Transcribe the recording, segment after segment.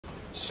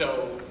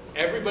So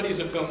everybody's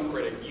a film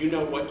critic. You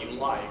know what you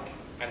like.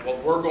 And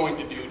what we're going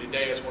to do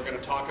today is we're going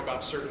to talk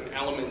about certain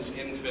elements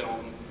in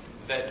film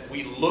that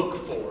we look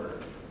for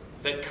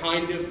that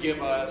kind of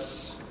give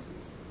us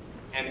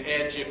an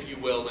edge, if you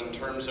will, in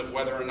terms of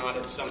whether or not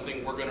it's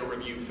something we're going to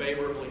review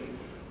favorably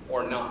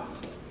or not.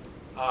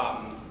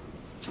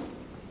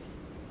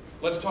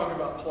 Let's talk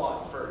about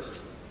plot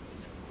first.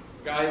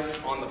 Guys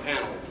on the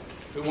panel,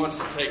 who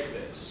wants to take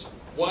this?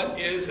 What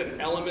is an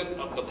element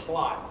of the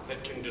plot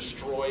that can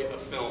destroy a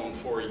film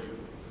for you?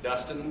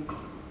 Dustin?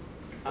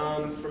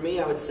 For me,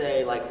 I would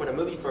say, like, when a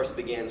movie first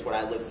begins, what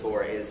I look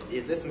for is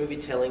this movie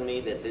telling me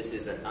that this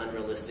is an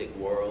unrealistic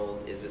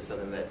world? Is this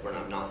something that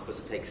I'm not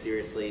supposed to take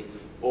seriously?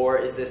 Or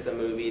is this a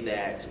movie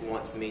that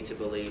wants me to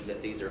believe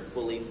that these are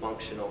fully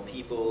functional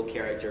people,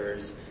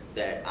 characters,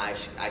 that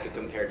I could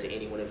compare to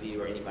any one of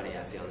you or anybody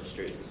I see on the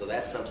street? So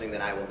that's something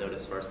that I will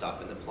notice first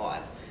off in the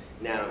plot.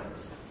 Now,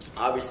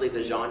 obviously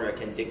the genre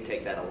can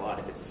dictate that a lot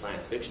if it's a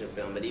science fiction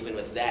film, but even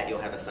with that,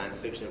 you'll have a science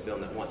fiction film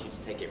that wants you to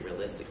take it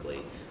realistically.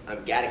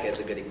 Gattaca is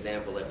a good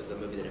example. It was a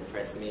movie that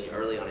impressed me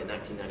early on in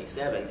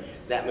 1997.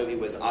 That movie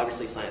was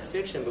obviously science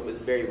fiction, but was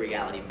very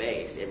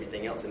reality-based.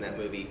 Everything else in that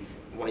movie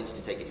wanted you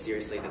to take it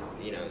seriously, that,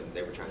 you know,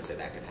 they were trying to say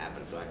that could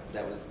happen. So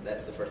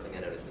that's the first thing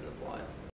I noticed in the plot.